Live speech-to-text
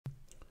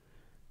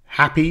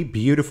Happy,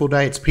 beautiful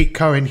day. It's Pete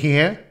Cohen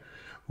here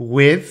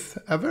with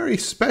a very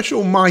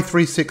special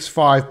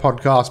My365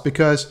 podcast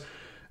because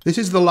this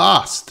is the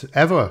last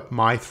ever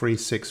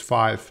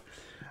My365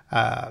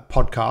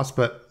 podcast.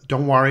 But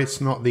don't worry, it's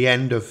not the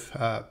end of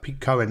Pete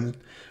Cohen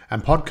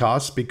and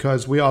podcasts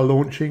because we are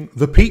launching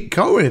the Pete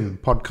Cohen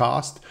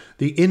podcast,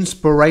 the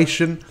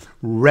Inspiration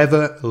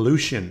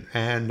Revolution.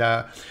 And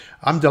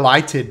I'm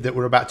delighted that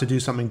we're about to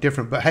do something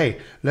different, but hey,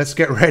 let's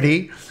get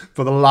ready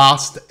for the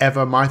last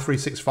ever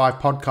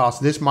My365 podcast.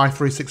 This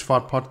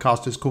My365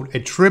 podcast is called A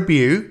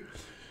Tribute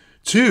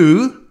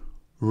to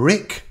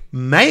Rik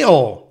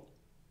Mayall.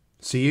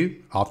 See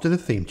you after the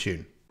theme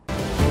tune.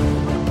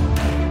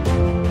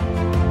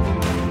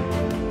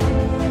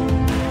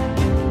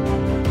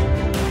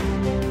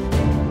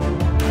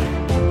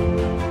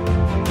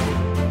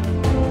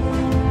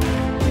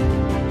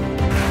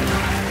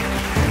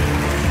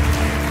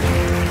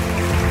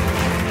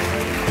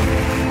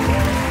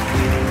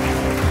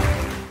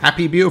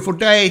 Happy, beautiful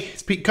day.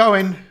 It's Pete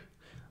Cohen,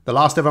 the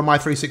last ever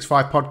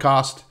My365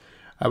 podcast,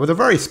 with a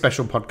very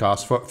special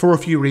podcast for a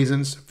few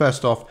reasons.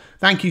 First off,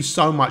 thank you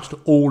so much to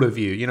all of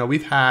you. You know,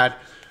 we've had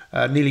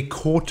nearly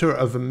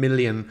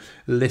 250,000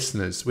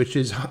 listeners, which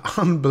is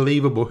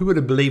unbelievable. Who would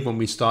have believed when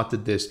we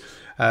started this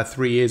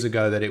 3 years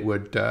ago that it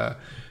would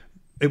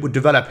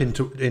develop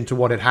into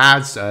what it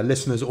has?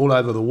 Listeners all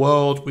over the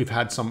world. We've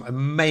had some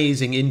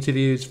amazing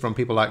interviews from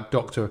people like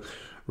Dr.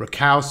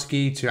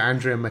 Rakowski, to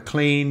Andrea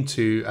McLean,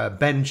 to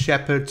Ben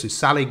Shepherd, to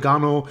Sally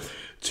Gunnell,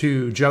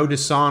 to Joe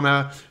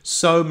DeSana.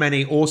 So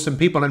many awesome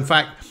people. In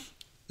fact,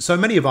 so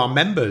many of our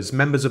members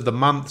of the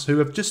month who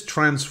have just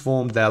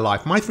transformed their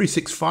life.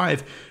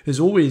 My365 has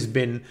always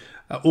been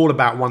all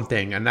about one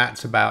thing, and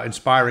that's about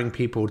inspiring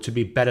people to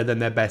be better than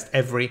their best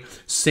every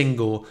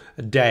single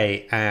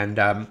day. And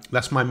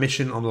that's my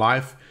mission in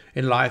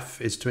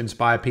life is to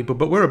inspire people.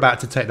 But we're about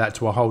to take that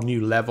to a whole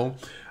new level.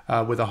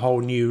 With a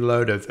whole new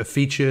load of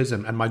features.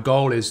 And my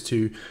goal is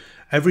to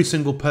every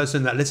single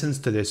person that listens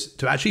to this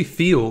to actually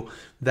feel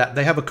that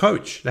they have a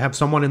coach. They have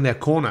someone in their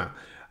corner.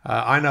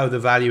 I know the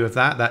value of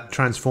that. That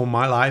transformed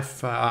my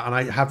life. And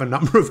I have a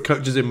number of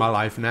coaches in my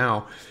life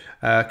now.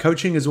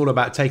 Coaching is all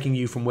about taking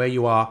you from where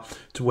you are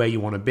to where you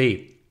want to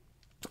be.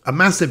 A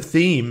massive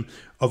theme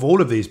of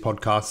all of these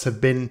podcasts have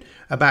been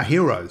about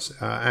heroes.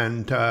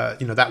 And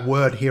that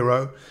word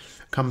hero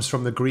comes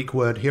from the Greek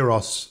word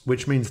heros,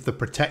 which means the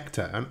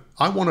protector. And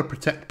I want to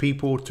protect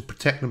people to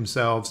protect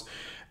themselves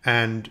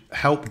and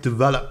help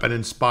develop and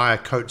inspire,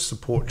 coach,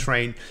 support,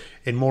 train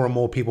in more and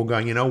more people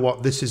going, you know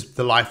what, this is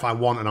the life I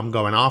want and I'm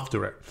going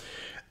after it.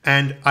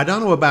 And I don't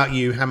know about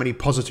you, how many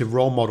positive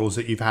role models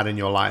that you've had in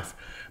your life,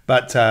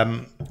 but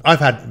I've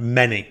had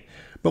many.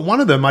 But one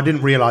of them I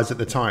didn't realize at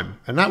the time,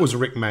 and that was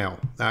Rik Mayall.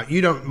 Now,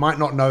 might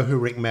not know who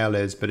Rik Mayall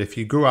is, but if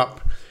you grew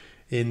up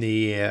in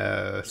the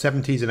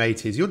 70s and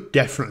 80s, you'll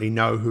definitely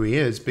know who he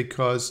is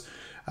because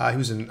he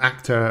was an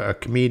actor, a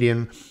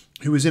comedian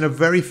who was in a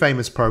very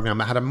famous program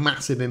that had a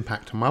massive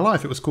impact on my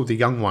life. It was called The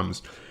Young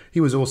Ones. He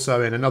was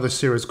also in another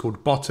series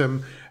called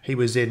Bottom. He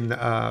was in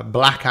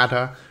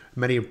Blackadder.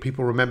 Many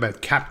people remember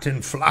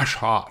Captain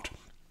Flashheart.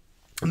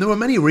 And there were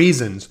many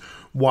reasons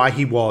why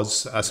he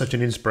was such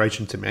an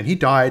inspiration to me. And he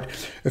died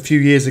a few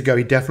years ago.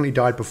 He definitely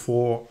died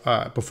before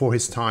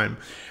his time.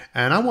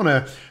 And I want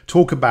to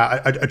talk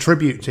about a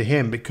tribute to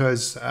him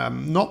because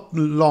not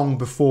long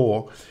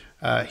before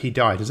he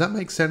died. Does that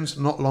make sense?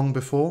 Not long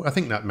before? I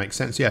think that makes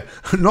sense, yeah.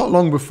 Not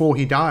long before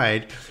he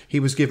died,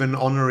 he was given an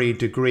honorary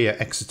degree at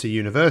Exeter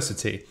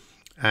University.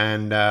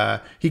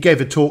 And he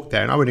gave a talk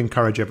there, and I would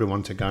encourage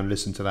everyone to go and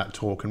listen to that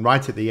talk. And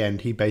right at the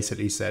end, he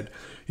basically said,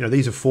 you know,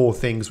 these are 4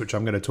 things which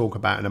I'm going to talk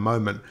about in a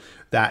moment,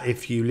 that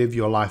if you live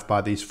your life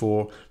by these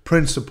 4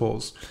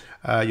 principles,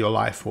 your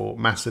life will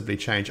massively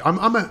change.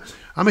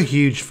 I'm a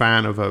huge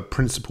fan of a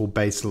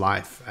principle-based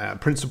life,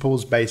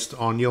 principles based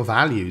on your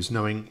values,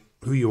 knowing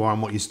who you are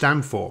and what you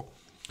stand for.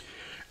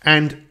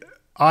 And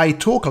I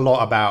talk a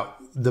lot about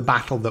the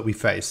battle that we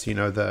face, you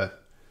know, the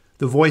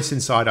voice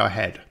inside our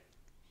head.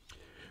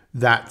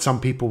 That some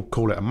people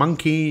call it a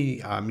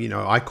monkey,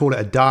 I call it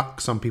a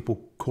duck. Some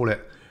people call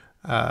it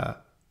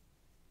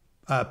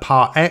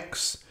part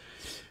X.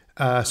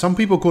 Some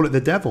people call it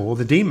the devil or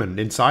the demon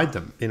inside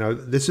them. You know,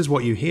 this is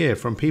what you hear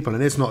from people.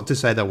 And it's not to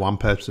say that one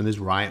person is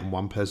right and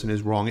one person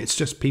is wrong. It's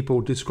just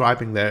people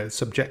describing their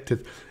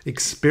subjective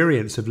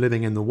experience of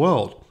living in the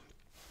world.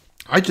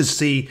 I just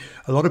see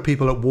a lot of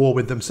people at war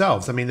with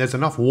themselves. I mean, there's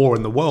enough war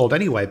in the world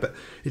anyway, but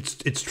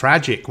it's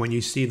tragic when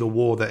you see the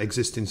war that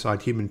exists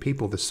inside human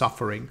people, the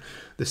suffering,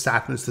 the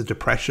sadness, the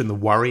depression, the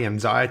worry,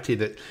 anxiety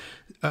that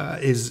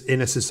is in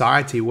a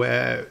society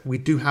where we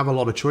do have a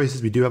lot of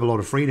choices, we do have a lot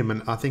of freedom,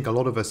 and I think a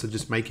lot of us are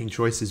just making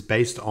choices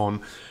based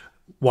on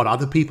what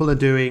other people are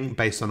doing,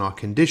 based on our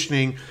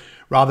conditioning,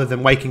 rather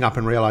than waking up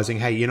and realizing,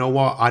 hey, you know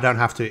what, I don't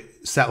have to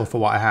settle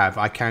for what I have,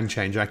 I can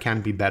change, I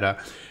can be better.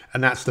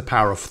 And that's the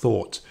power of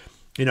thought.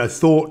 You know,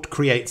 thought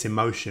creates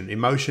emotion.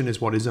 Emotion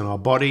is what is in our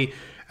body,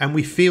 And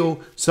we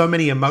feel so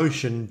many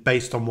emotion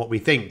based on what we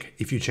think.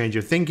 If you change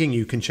your thinking,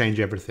 you can change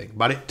everything.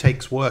 But it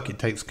takes work, it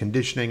takes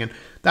conditioning, and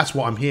that's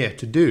what I'm here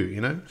to do,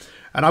 you know.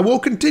 And I will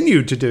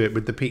continue to do it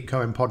with the Pete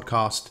Cohen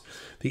podcast,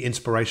 the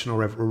Inspirational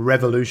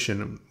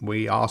Revolution.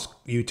 We ask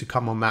you to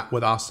come on that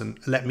with us and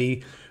let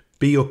me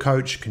be your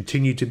coach,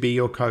 continue to be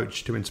your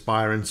coach to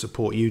inspire and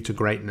support you to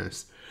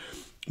greatness.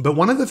 But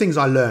one of the things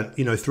I learned,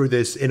 you know, through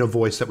this inner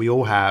voice that we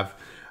all have,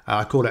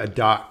 I call it a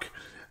duck,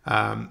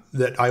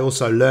 that I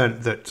also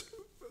learned that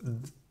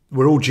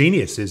we're all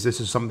geniuses. This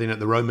is something that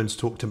the Romans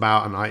talked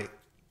about, and I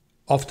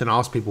often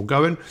ask people,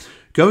 go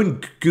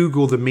and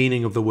Google the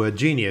meaning of the word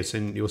genius,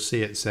 and you'll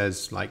see it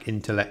says like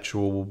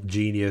intellectual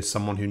genius,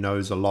 someone who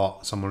knows a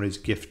lot, someone who's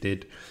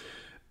gifted.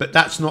 But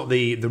that's not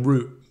the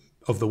root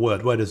of the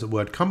word. Where does the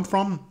word come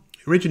from?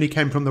 It originally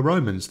came from the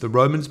Romans. The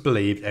Romans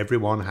believed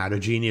everyone had a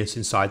genius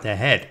inside their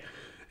head.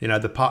 You know,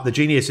 the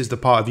genius is the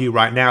part of you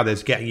right now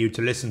that's getting you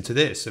to listen to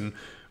this, and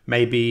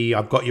maybe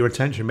I've got your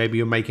attention. Maybe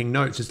you're making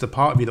notes. It's the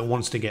part of you that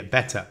wants to get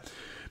better.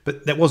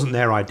 But that wasn't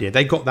their idea.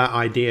 They got that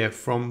idea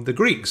from the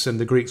Greeks, and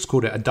the Greeks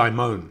called it a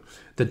daimon.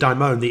 The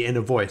daimon, the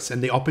inner voice.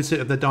 And the opposite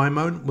of the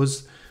daimon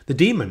was the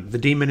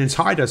demon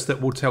inside us that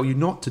will tell you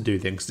not to do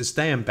things, to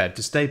stay in bed,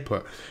 to stay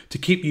put, to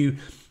keep you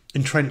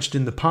entrenched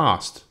in the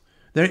past.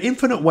 There are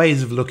infinite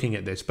ways of looking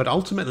at this, but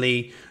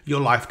ultimately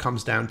your life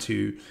comes down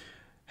to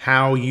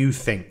how you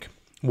think,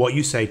 what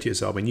you say to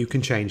yourself, and you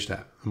can change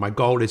that. And my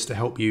goal is to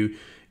help you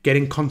get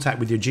in contact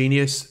with your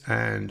genius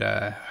and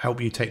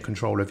help you take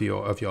control of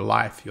your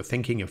life, your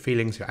thinking, your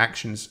feelings, your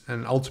actions,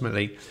 and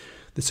ultimately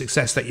the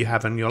success that you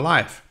have in your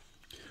life.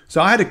 So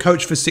I had a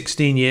coach for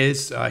 16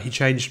 years. He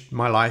changed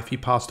my life. He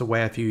passed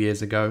away a few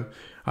years ago.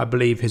 I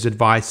believe his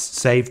advice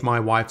saved my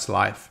wife's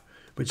life,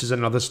 which is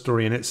another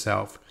story in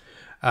itself.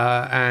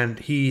 And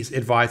his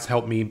advice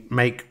helped me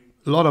make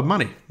a lot of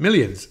money,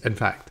 millions, in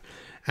fact.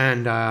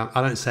 And I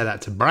don't say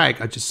that to brag.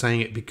 I'm just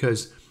saying it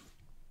because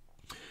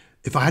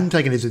if I hadn't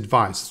taken his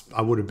advice,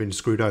 I would have been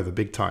screwed over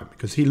big time,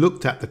 because he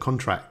looked at the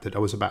contract that I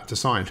was about to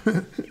sign.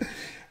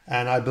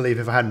 And I believe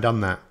if I hadn't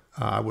done that,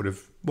 I would have,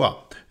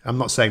 well, I'm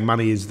not saying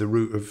money is the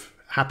root of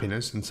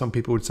happiness, and some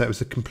people would say it was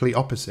the complete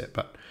opposite,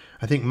 but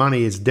I think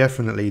money is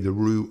definitely the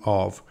root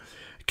of,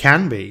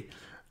 can be,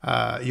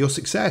 your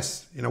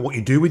success. You know, what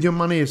you do with your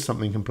money is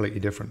something completely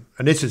different.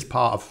 And this is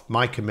part of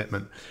my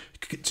commitment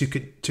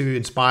to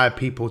inspire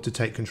people to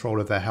take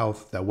control of their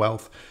health, their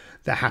wealth,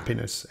 their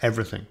happiness,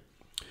 everything.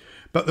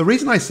 But the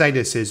reason I say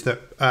this is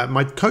that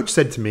my coach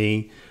said to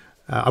me,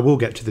 I will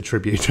get to the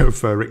tribute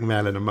of Rik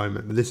Mayall in a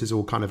moment, but this is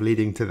all kind of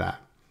leading to that.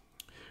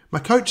 My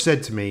coach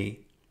said to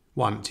me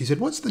once, he said,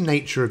 what's the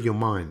nature of your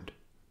mind?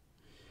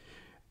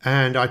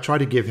 And I tried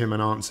to give him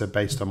an answer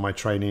based on my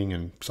training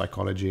and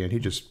psychology, and he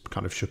just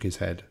kind of shook his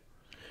head.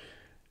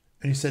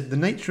 And he said, the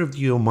nature of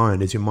your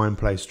mind is your mind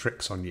plays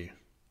tricks on you.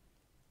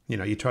 You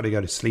know, you try to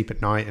go to sleep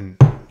at night and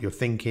you're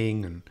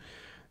thinking, and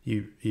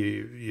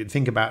you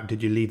think about,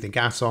 did you leave the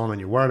gas on,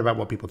 and you're worried about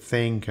what people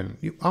think, and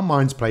our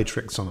minds play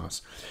tricks on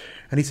us.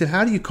 And he said,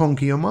 how do you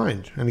conquer your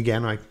mind? And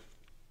again, I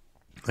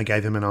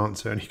gave him an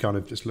answer, and he kind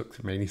of just looked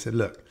at me and he said,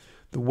 look,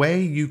 the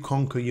way you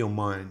conquer your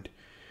mind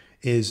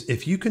is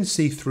if you can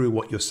see through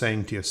what you're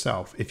saying to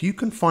yourself, if you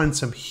can find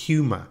some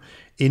humor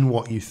in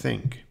what you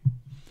think,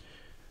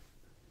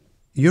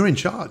 you're in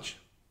charge.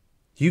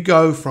 You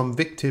go from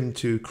victim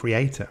to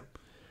creator.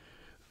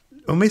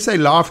 When we say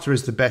laughter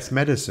is the best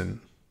medicine,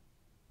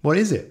 what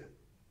is it?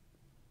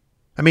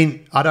 I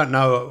mean, I don't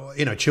know,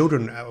 you know,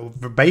 children,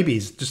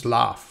 babies just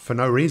laugh for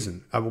no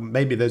reason.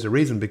 Maybe there's a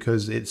reason,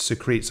 because it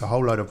secretes a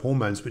whole load of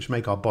hormones which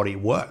make our body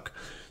work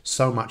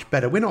so much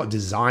better. We're not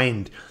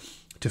designed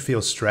to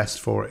feel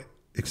stressed for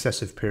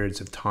excessive periods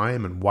of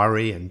time and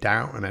worry and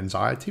doubt and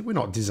anxiety. We're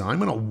not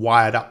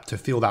wired up to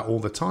feel that all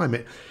the time.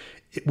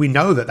 We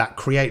know that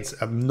creates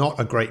not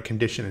a great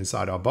condition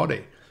inside our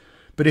body.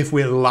 But if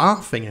we're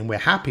laughing and we're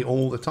happy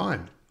all the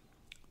time,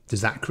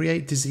 does that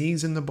create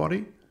disease in the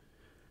body?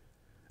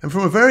 And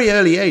from a very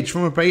early age,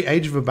 from a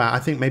age of about, I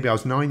think maybe I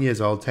was 9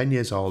 years old, 10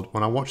 years old,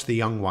 when I watched The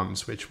Young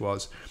Ones, which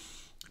was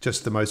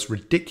just the most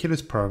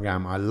ridiculous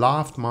program, I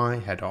laughed my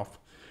head off.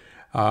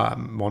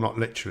 Well, not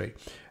literally.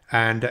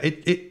 And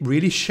it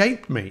really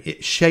shaped me.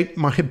 It shaped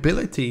my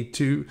ability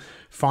to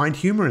find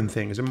humor in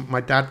things. And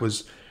my dad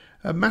was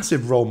a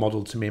massive role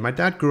model to me. My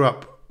dad grew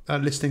up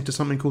listening to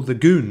something called The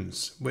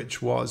Goons,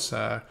 which was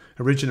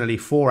originally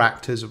 4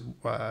 actors,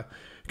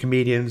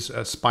 comedians,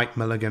 Spike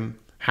Milligan,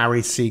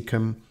 Harry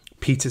Seacombe,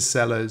 Peter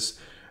Sellers,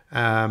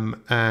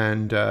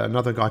 and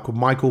another guy called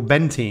Michael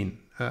Bentine.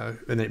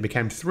 And it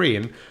became 3,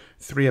 and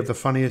 3 of the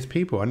funniest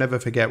people. I never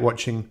forget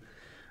watching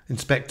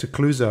Inspector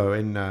Clouseau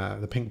in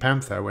The Pink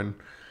Panther, when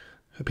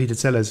Peter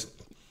Sellers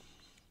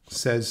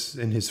says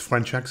in his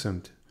French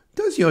accent,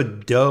 "Does your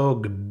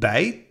dog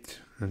bite?"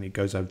 And he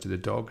goes over to the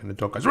dog, and the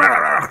dog goes, "Rah,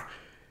 rah, rah."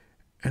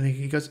 And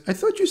he goes, "I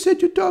thought you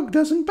said your dog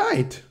doesn't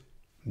bite."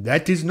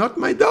 "That is not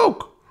my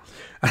dog."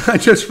 And I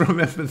just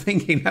remember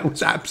thinking that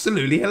was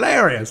absolutely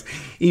hilarious,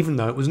 even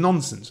though it was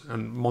nonsense.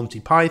 And Monty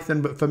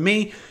Python, but for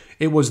me,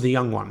 it was The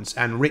Young Ones.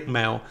 And Rik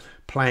Mayall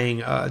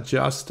playing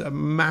just a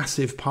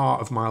massive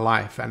part of my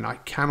life, and I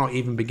cannot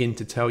even begin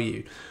to tell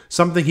you.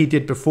 Something he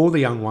did before The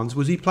Young Ones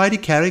was he played a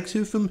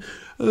character from,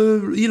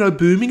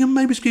 Birmingham,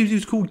 maybe he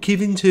was called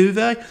Kevin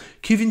Tuvey.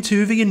 Kevin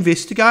Tuvey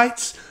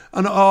Investigates,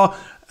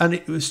 and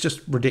it was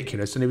just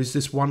ridiculous. And it was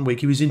this one week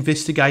he was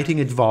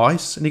investigating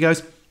advice, and he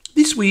goes,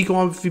 "This week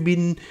I've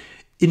been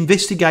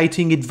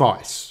investigating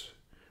advice,"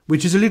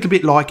 which is a little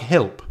bit like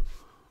help.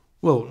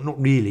 Well,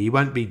 not really. You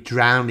won't be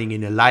drowning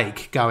in a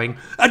lake going,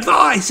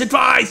 "Advice,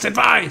 advice,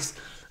 advice."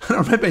 And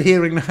I remember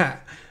hearing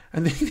that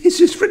and thinking,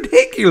 this is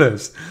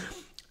ridiculous.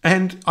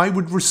 And I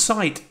would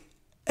recite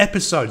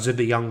episodes of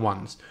The Young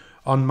Ones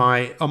on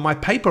my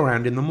paper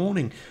round in the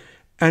morning.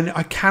 And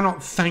I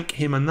cannot thank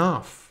him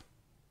enough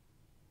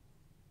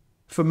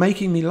for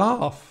making me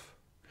laugh.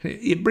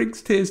 It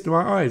brings tears to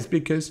my eyes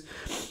because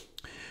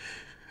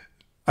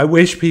I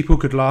wish people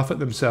could laugh at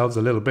themselves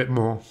a little bit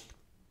more.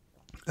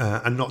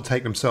 And not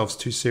take themselves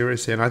too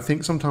seriously. And I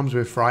think sometimes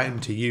we're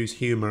frightened to use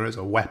humour as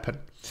a weapon.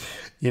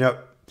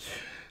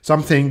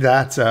 Something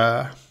that,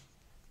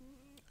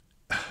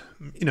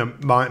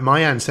 my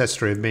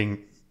ancestry of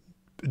being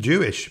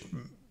Jewish,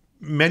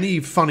 many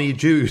funny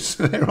Jews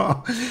there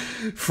are,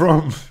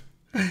 from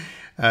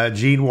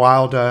Gene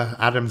Wilder,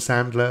 Adam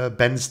Sandler,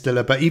 Ben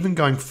Stiller, but even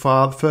going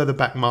further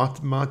back,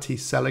 Marty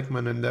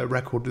Seligman and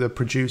the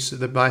producer,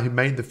 the guy who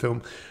made the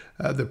film,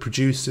 the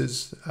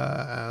producers,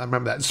 I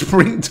remember that,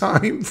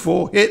 Springtime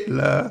for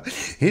Hitler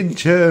in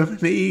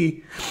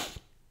Germany.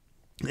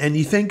 And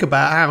you think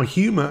about how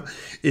humour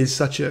is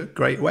such a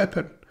great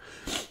weapon,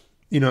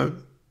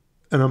 and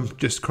I'm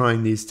just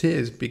crying these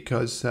tears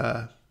because,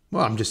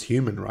 I'm just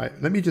human, right?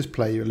 Let me just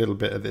play you a little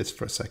bit of this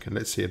for a second.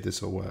 Let's see if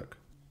this will work.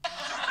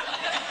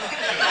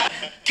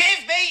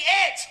 Give me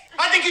it!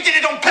 I think you did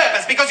it on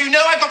purpose because you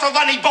know I've got a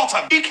runny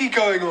bottom. You keep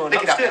going on.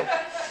 Lick it up. Still.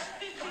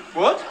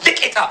 What?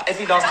 Lick it up,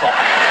 every last drop.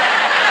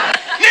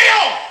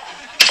 Neil!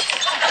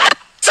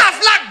 Tough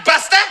luck,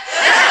 Buster!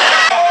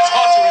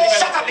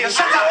 Shut up, Neil,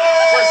 shut up!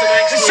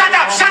 Shut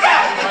up, shut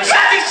up!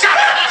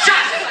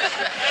 Shut!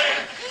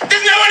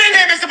 There's no one in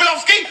here, Mr.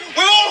 Belowski!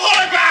 We're all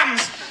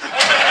holograms!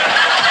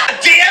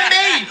 Dear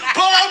me!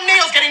 Poor old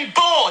Neil's getting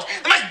bored!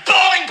 The most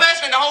boring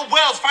person in the whole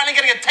world's finally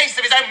getting a taste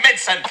of his own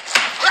medicine!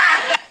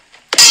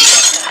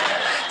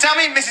 Tell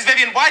me, Mrs.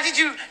 Vivian, why did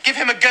you give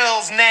him a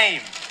girl's name?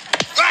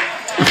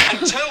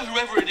 And tell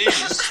whoever it is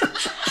that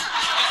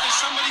there's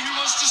somebody who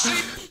wants to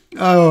see.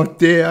 Oh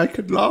dear, I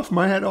could laugh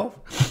my head off.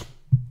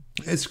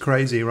 It's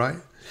crazy, right?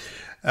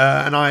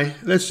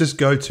 Let's just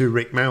go to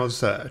Rik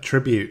Mayall's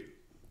tribute.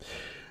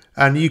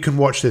 And you can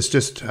watch this,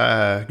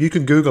 you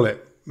can Google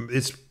it.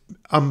 It's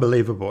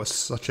unbelievable. It's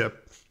such a...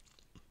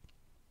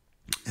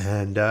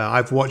 And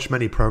I've watched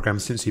many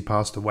programs since he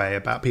passed away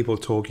about people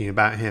talking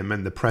about him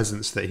and the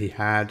presence that he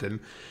had and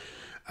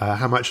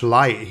how much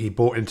light he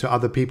brought into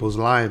other people's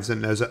lives.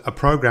 And there's a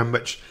program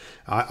which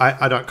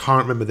I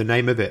can't remember the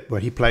name of it,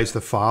 where he plays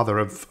the father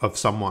of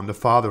someone, the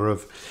father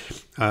of...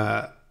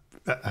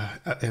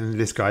 and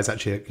this guy's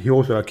actually, he's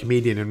also a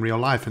comedian in real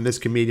life. And this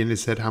comedian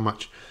has said how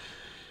much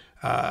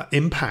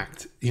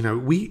impact,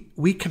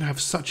 we can have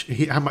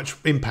how much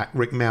impact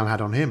Rik Mayall had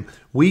on him.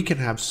 We can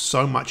have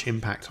so much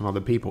impact on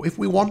other people if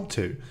we want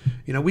to.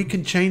 We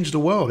can change the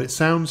world. It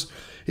sounds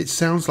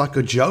like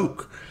a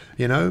joke.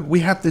 We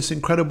have this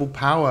incredible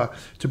power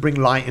to bring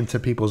light into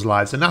people's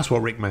lives, and that's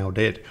what Rik Mayall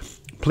did.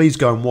 Please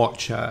go and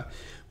watch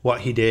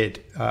what he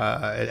did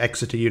at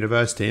Exeter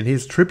University. And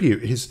his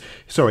tribute, his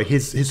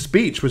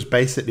speech was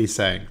basically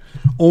saying,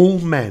 all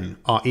men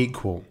are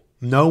equal.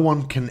 No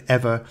one can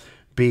ever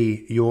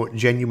be your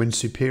genuine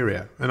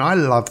superior. And I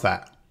love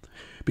that,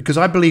 because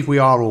I believe we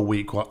are all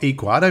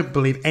equal. I don't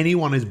believe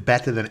anyone is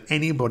better than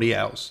anybody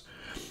else.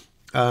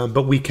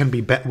 But we can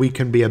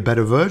be a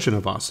better version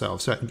of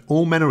ourselves. So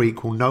all men are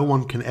equal. No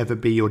one can ever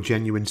be your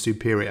genuine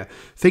superior.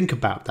 Think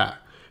about that.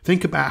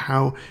 Think about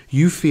how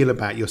you feel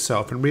about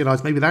yourself and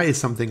realize maybe that is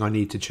something I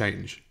need to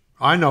change.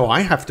 I know I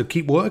have to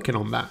keep working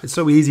on that. It's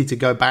so easy to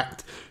go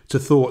back to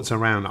thoughts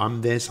around,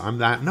 I'm this, I'm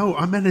that. No,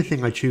 I'm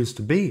anything I choose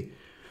to be.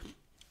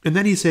 And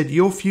then he said,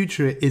 your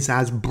future is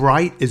as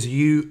bright as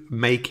you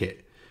make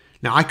it.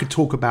 Now, I could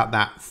talk about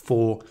that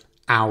for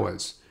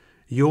hours.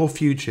 Your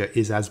future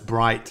is as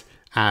bright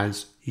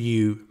as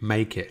you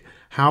make it.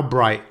 How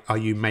bright are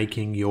you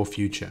making your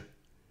future?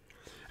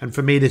 And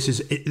for me, this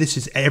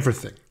is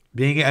everything.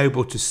 Being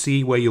able to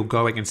see where you're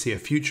going and see a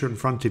future in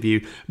front of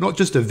you, not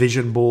just a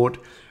vision board,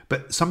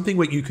 but something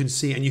where you can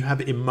see and you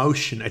have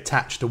emotion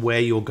attached to where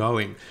you're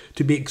going,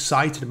 to be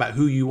excited about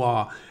who you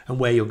are and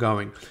where you're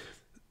going.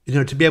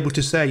 To be able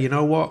to say, you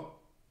know what,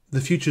 the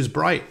future's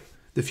bright.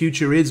 The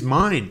future is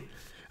mine.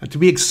 And to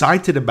be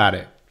excited about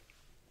it.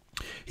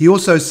 He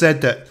also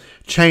said that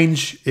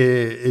change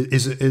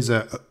is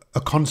a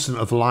constant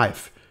of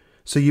life.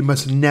 So you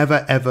must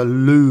never, ever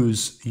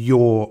lose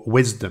your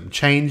wisdom.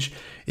 Change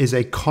is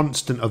a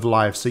constant of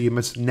life. So you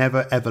must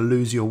never, ever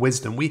lose your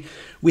wisdom.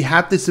 We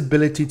have this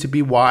ability to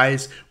be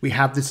wise. We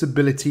have this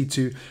ability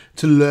to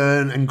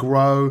learn and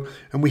grow.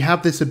 And we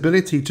have this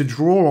ability to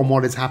draw on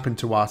what has happened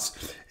to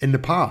us in the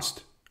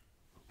past.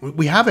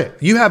 We have it.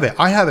 You have it.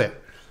 I have it.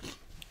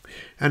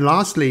 And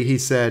lastly, he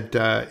said,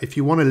 if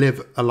you want to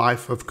live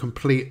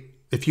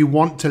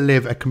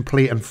a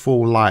complete and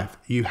full life,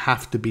 you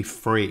have to be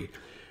free.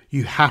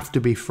 You have to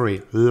be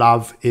free.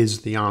 Love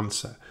is the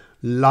answer.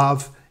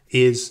 Love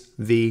is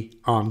the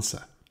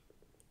answer.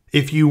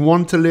 If you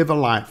want to live a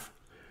life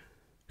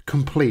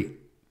complete,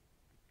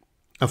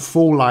 a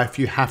full life,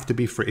 you have to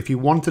be free. If you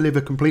want to live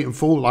a complete and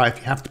full life,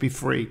 you have to be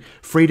free.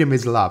 Freedom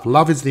is love.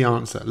 Love is the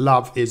answer.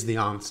 Love is the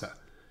answer.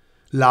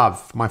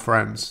 Love, my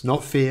friends.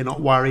 Not fear,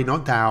 not worry,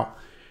 not doubt.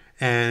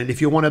 And if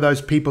you're one of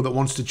those people that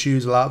wants to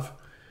choose love,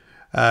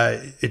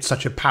 it's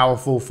such a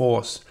powerful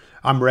force.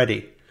 I'm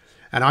ready.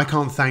 And I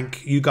can't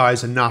thank you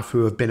guys enough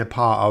who have been a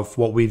part of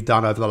what we've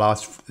done over the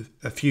last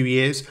few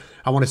years.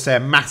 I want to say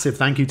a massive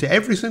thank you to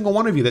every single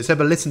one of you that's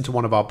ever listened to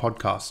one of our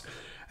podcasts.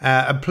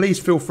 And please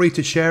feel free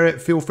to share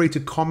it. Feel free to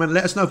comment.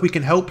 Let us know if we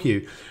can help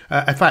you.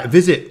 In fact,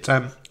 visit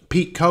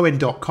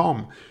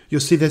petecohen.com.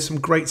 You'll see there's some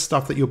great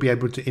stuff that you'll be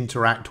able to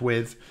interact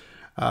with.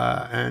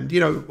 And,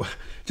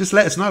 just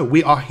let us know.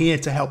 We are here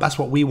to help. That's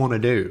what we want to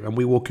do. And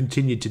we will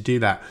continue to do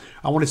that.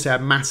 I want to say a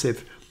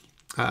massive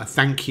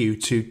thank you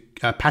to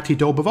Patty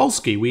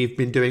Dolbovolsky. We've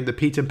been doing the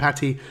Pete and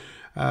Patty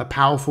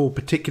Powerful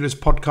Particulars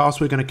podcast.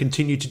 We're going to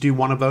continue to do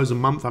one of those a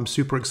month. I'm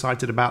super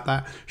excited about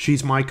that.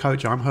 She's my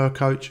coach. I'm her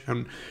coach.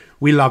 And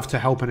we love to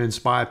help and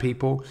inspire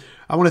people.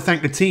 I want to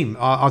thank the team,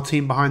 our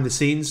team behind the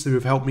scenes who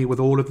have helped me with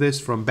all of this,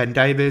 from Ben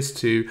Davis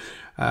to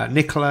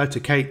Nicola to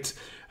Kate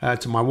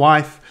to my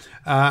wife.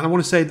 And I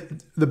want to say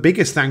the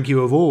biggest thank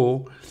you of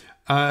all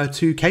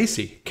to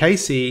Casey.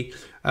 Casey,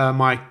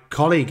 my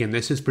colleague in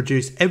this, has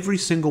produced every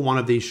single one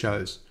of these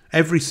shows.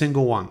 Every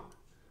single one.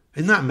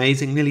 Isn't that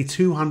amazing? Nearly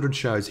 200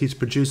 shows. He's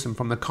produced them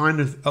from the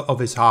kind of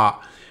his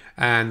heart.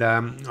 And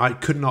I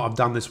could not have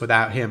done this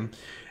without him.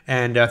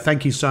 And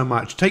thank you so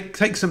much.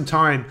 Take some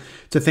time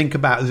to think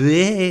about,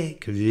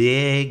 Rik,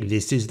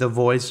 this is the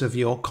voice of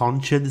your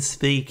conscience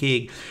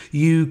speaking.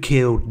 You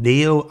killed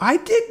Neil. I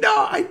did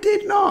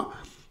not.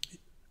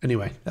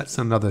 Anyway, that's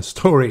another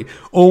story.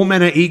 All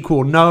men are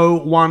equal. No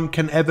one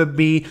can ever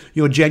be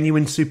your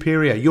genuine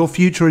superior. Your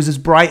future is as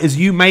bright as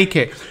you make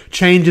it.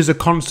 Change is a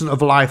constant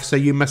of life, so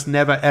you must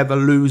never ever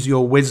lose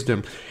your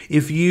wisdom.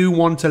 If you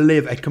want to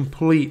live a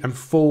complete and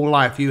full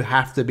life, you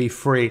have to be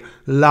free.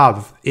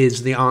 Love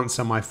is the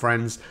answer, my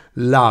friends.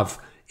 Love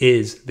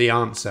is the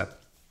answer.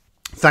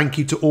 Thank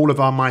you to all of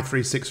our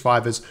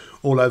My365ers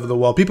all over the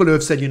world. People who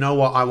have said, you know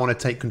what, I want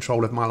to take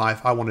control of my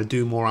life. I want to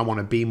do more. I want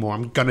to be more.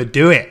 I'm going to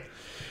do it.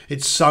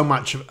 It's so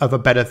much of a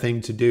better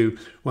thing to do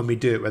when we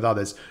do it with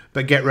others.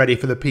 But get ready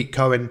for the Pete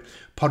Cohen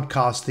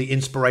podcast, The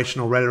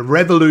Inspirational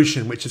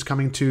Revolution, which is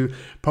coming to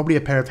probably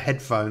a pair of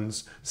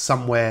headphones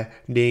somewhere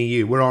near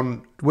you. We're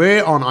on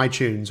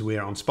iTunes.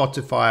 We're on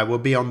Spotify. We'll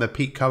be on the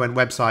Pete Cohen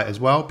website as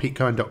well,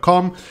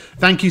 petecohen.com.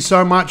 Thank you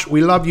so much.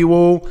 We love you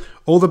all.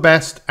 All the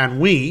best. And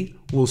we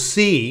will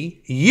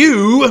see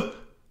you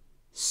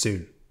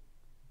soon.